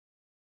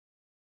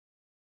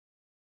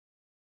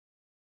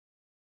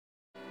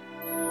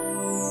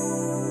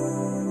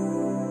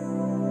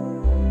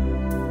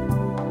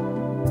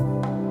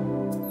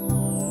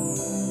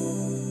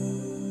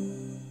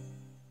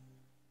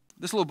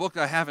This little book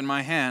I have in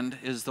my hand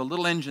is The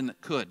Little Engine That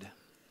Could.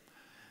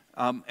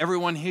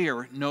 Everyone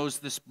here knows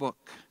this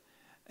book.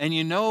 And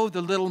you know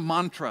the little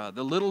mantra,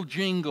 the little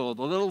jingle,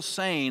 the little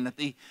saying that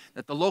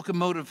the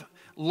locomotive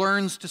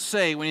learns to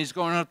say when he's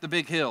going up the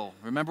big hill.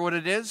 Remember what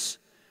it is?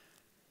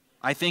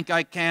 I think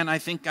I can, I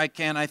think I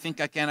can, I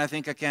think I can, I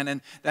think I can.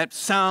 And that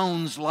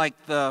sounds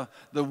like the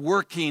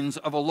workings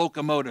of a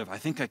locomotive. I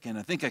think I can,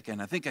 I think I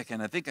can, I think I can,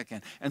 I think I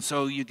can. And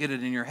so you get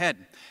it in your head.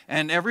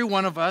 And every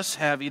one of us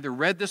have either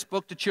read this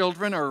book to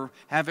children or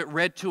have it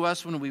read to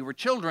us when we were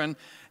children.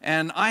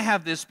 And I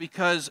have this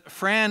because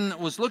Fran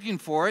was looking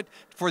for it,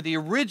 for the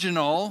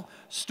original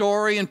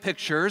story and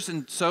pictures.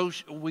 And so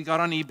we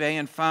got on eBay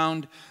and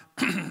found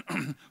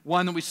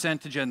one that we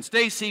sent to Jen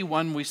Stacy,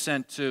 one we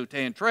sent to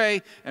Tay and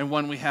Trey, and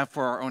one we have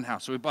for our own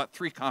house. So we bought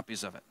 3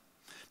 copies of it.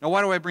 Now,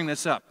 why do I bring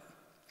this up?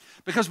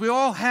 Because we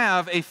all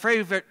have a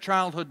favorite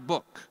childhood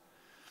book.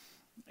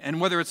 And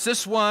whether it's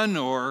this one,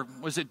 or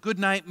was it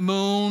Goodnight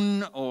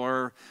Moon,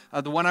 or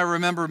the one I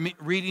remember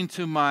reading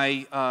to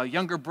my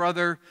younger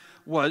brother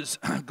was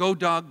Go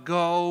Dog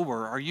Go,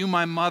 or Are You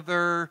My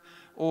Mother,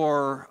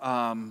 or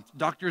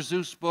Dr.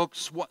 Seuss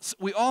books.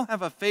 We all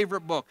have a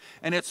favorite book.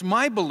 And it's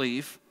my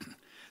belief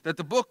that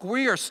the book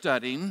we are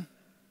studying,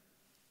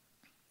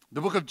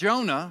 the book of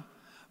Jonah,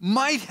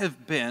 might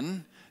have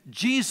been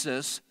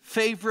Jesus'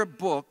 favorite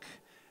book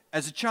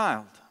as a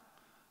child,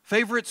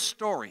 favorite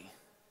story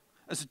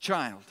as a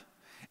child.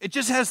 It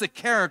just has the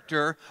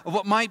character of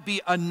what might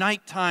be a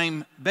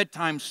nighttime,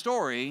 bedtime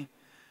story,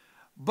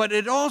 but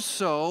it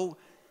also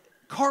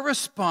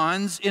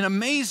corresponds in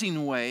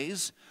amazing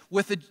ways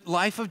with the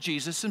life of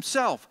Jesus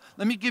himself.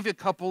 Let me give you a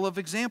couple of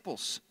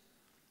examples.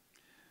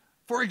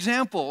 For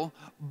example,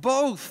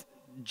 both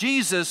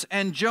Jesus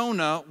and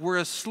Jonah were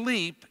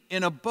asleep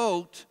in a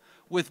boat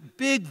with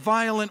big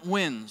violent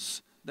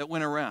winds that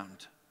went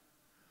around.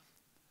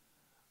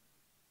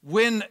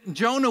 When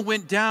Jonah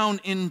went down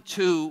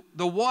into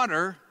the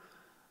water,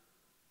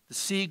 the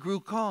sea grew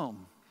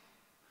calm.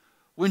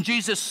 When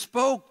Jesus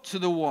spoke to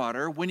the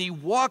water, when he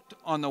walked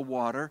on the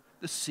water,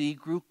 the sea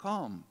grew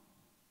calm.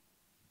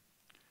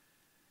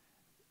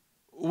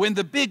 When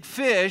the big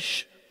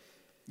fish,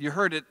 you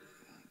heard it,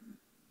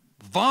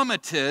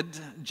 vomited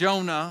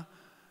Jonah,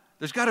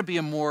 there's got to be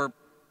a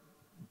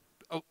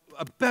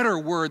better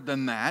word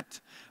than that,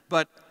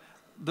 but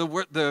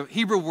the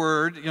Hebrew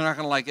word, you're not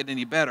going to like it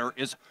any better,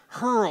 is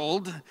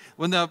hurled.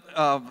 When the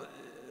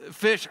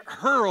fish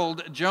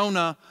hurled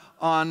Jonah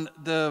on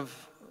the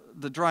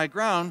dry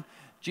ground,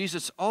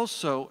 Jesus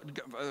also,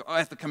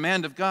 at the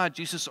command of God,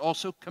 Jesus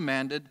also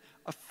commanded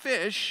a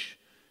fish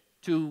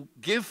to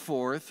give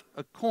forth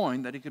a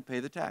coin that he could pay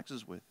the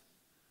taxes with.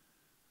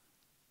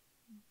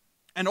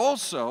 And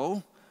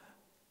also,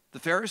 the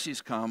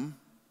Pharisees come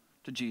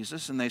to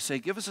Jesus and they say,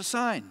 give us a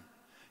sign.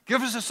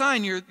 Give us a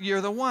sign, you're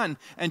the one.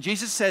 And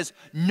Jesus says,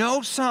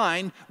 no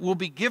sign will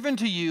be given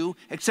to you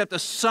except the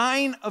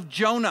sign of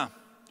Jonah.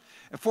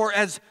 For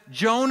as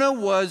Jonah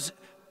was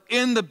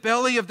in the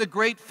belly of the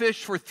great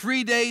fish for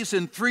 3 days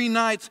and 3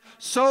 nights,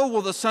 so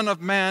will the Son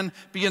of Man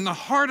be in the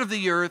heart of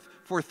the earth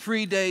for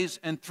 3 days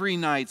and 3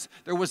 nights.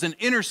 There was an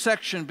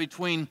intersection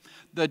between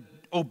the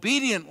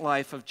obedient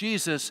life of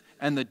Jesus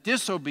and the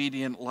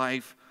disobedient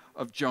life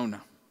of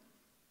Jonah.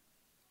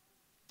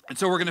 And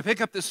so we're going to pick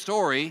up this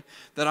story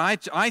that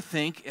I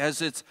think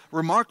has its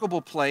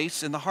remarkable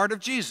place in the heart of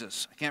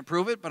Jesus. I can't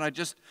prove it, but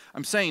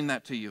I'm saying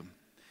that to you.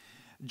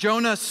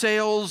 Jonah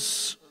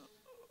sails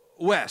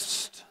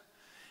west.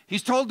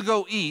 He's told to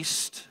go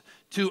east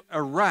to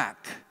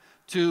Iraq,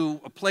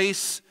 to a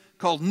place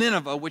called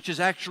Nineveh, which is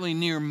actually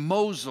near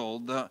Mosul,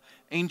 the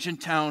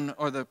ancient town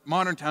or the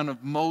modern town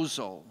of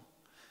Mosul.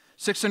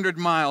 600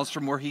 miles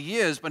from where he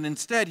is, but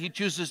instead he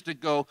chooses to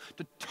go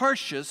to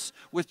Tarshish,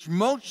 which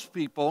most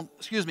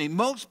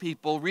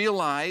people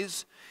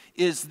realize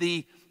is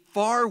the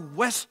far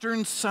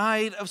western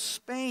side of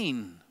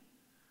Spain,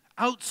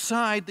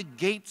 outside the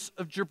gates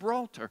of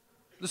Gibraltar,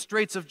 the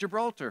Straits of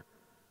Gibraltar.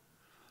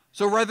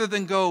 So rather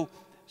than go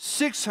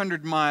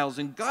 600 miles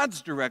in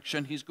God's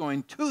direction, he's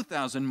going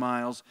 2,000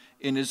 miles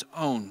in his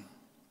own.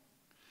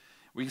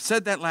 We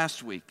said that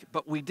last week,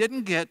 but we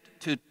didn't get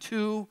to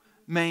 2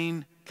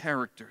 main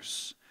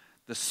characters,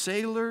 the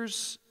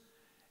sailors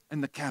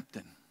and the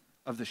captain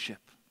of the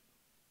ship.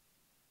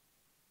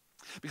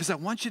 Because I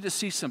want you to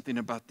see something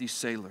about these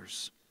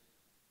sailors.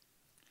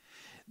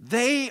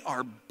 They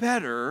are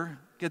better,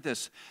 get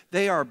this,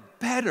 they are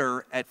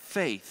better at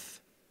faith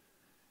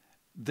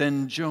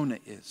than Jonah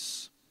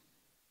is.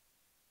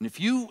 And if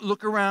you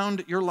look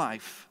around your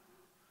life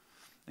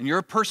and you're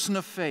a person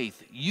of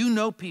faith, you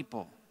know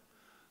people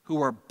who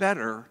are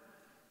better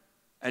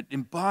at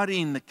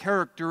embodying the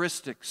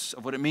characteristics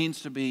of what it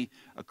means to be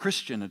a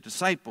Christian, a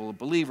disciple, a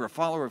believer, a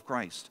follower of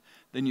Christ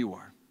than you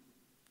are.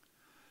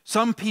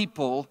 Some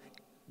people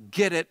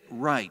get it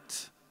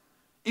right,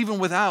 even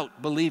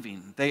without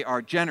believing. They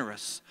are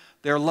generous,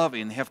 they're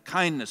loving, they have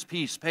kindness,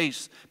 peace,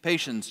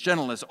 patience,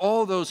 gentleness,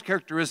 all those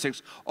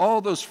characteristics, all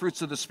those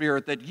fruits of the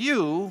Spirit that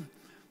you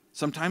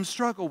sometimes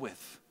struggle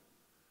with.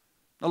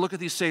 Now look at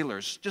these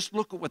sailors. Just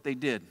look at what they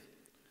did.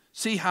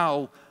 See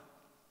how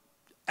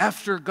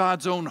after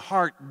God's own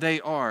heart they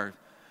are.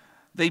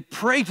 They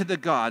pray to the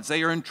gods.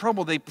 They are in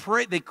trouble. They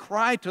pray. They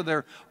cry to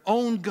their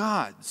own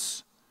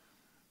gods.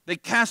 They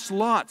cast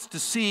lots to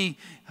see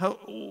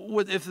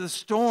if the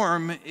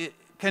storm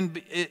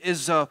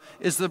is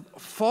the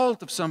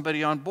fault of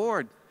somebody on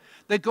board.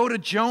 They go to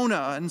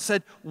Jonah and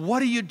said,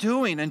 "What are you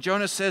doing?" And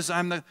Jonah says,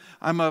 I'm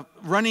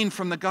running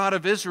from the God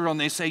of Israel." And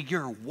they say,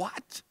 "You're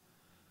what?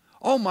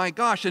 Oh my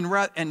gosh."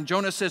 And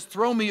Jonah says,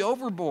 "Throw me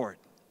overboard."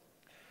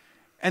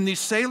 And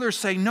these sailors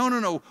say,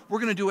 no, we're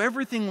going to do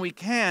everything we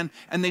can.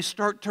 And they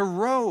start to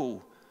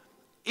row.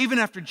 Even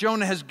after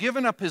Jonah has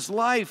given up his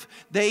life,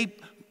 they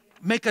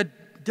make a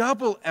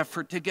double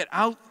effort to get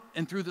out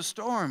and through the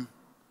storm.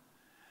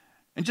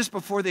 And just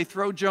before they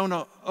throw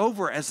Jonah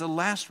over, as a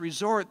last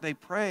resort, they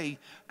pray,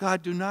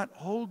 "God, do not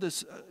hold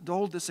this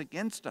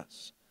against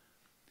us."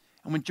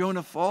 And when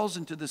Jonah falls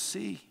into the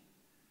sea,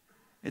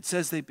 it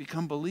says they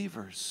become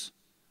believers.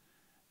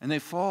 And they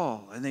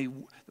fall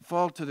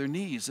to their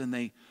knees, and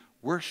they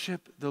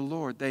worship the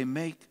Lord. They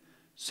make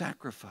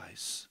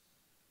sacrifice.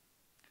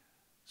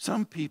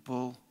 Some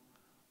people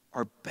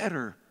are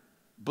better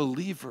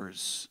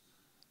believers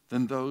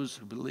than those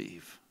who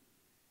believe.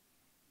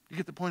 You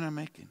get the point I'm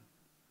making?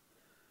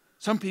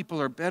 Some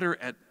people are better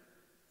at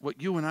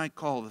what you and I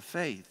call the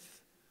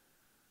faith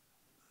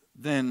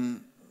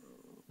than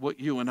what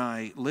you and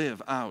I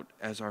live out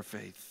as our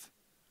faith.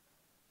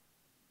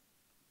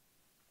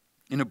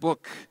 In a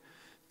book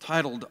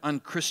titled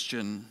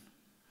Unchristian,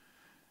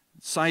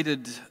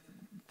 cited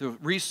the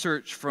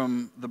research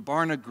from the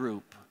Barna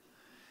Group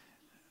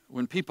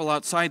when people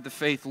outside the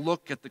faith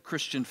look at the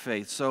Christian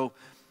faith. So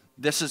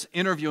this is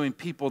interviewing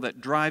people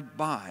that drive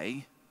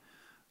by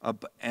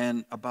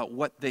and about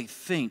what they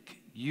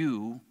think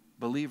you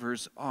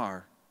believers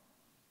are.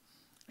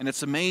 And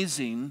it's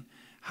amazing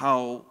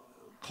how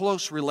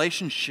close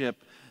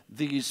relationship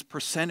these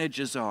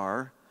percentages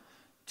are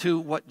to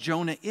what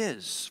Jonah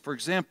is. For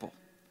example,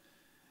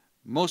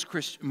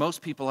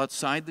 most people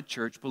outside the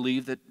church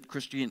believe that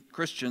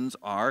Christians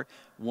are,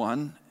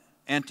 one,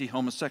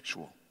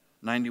 anti-homosexual,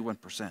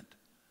 91%.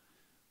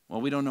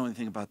 Well, we don't know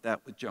anything about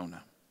that with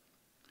Jonah.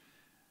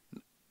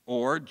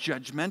 Or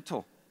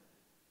judgmental.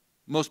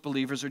 Most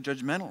believers are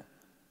judgmental.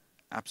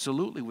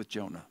 Absolutely with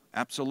Jonah.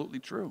 Absolutely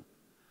true.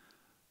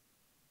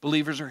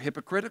 Believers are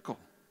hypocritical.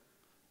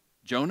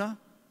 Jonah,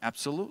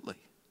 absolutely.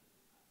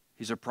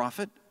 He's a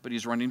prophet, but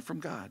he's running from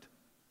God.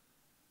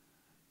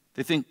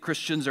 They think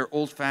Christians are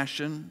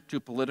old-fashioned, too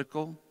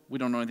political. We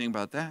don't know anything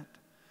about that.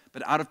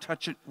 But out of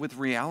touch with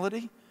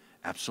reality?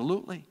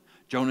 Absolutely.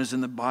 Jonah's in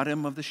the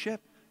bottom of the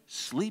ship,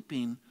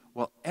 sleeping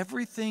while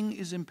everything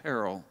is in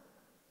peril.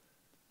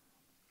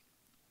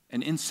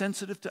 And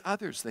insensitive to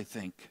others, they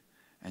think.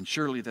 And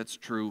surely that's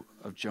true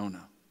of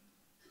Jonah.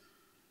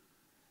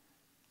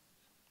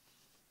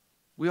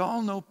 We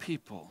all know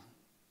people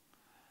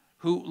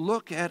who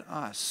look at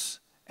us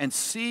and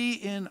see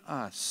in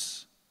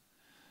us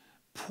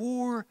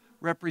poor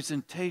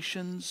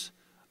representations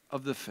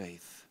of the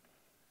faith.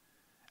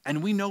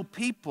 And we know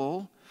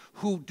people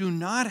who do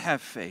not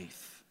have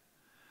faith,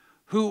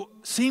 who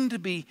seem to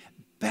be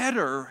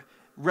better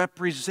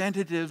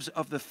representatives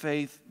of the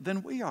faith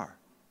than we are.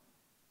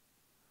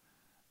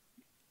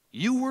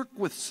 You work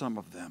with some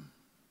of them.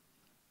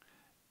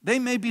 They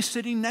may be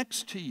sitting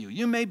next to you.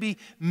 You may be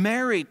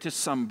married to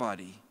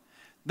somebody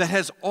that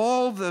has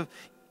all the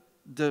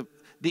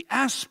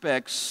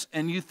aspects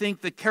and you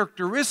think the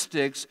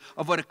characteristics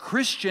of what a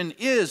Christian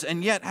is,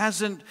 and yet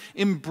hasn't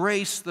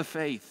embraced the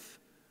faith.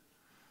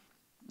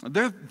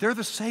 They're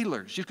the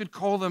sailors. You could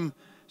call them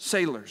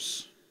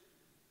sailors.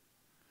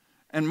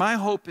 And my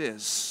hope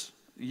is,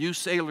 you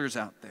sailors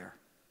out there,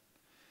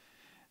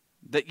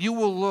 that you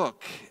will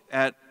look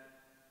at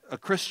a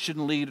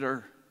Christian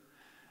leader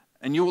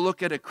and you will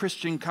look at a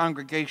Christian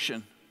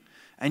congregation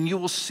and you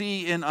will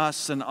see in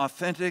us an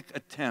authentic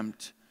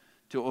attempt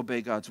to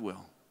obey God's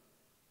will.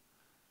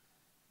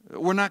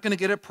 We're not going to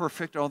get it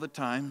perfect all the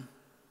time.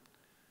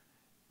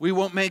 We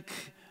won't make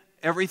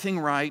everything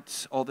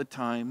right all the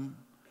time.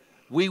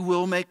 We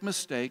will make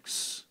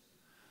mistakes.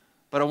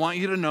 But I want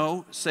you to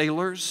know,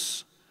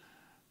 sailors,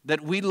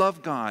 that we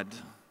love God.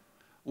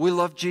 We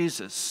love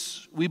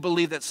Jesus. We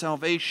believe that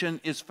salvation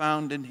is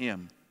found in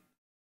Him.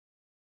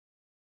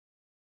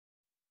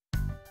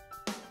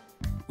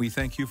 We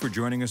thank you for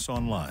joining us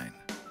online.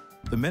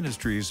 The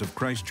ministries of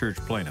Christ Church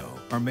Plano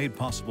are made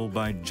possible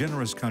by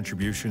generous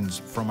contributions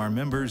from our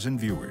members and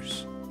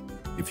viewers.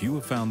 If you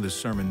have found this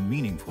sermon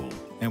meaningful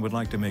and would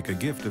like to make a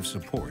gift of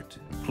support,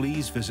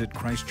 please visit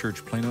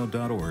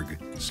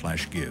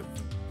christchurchplano.org/give.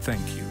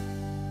 Thank you.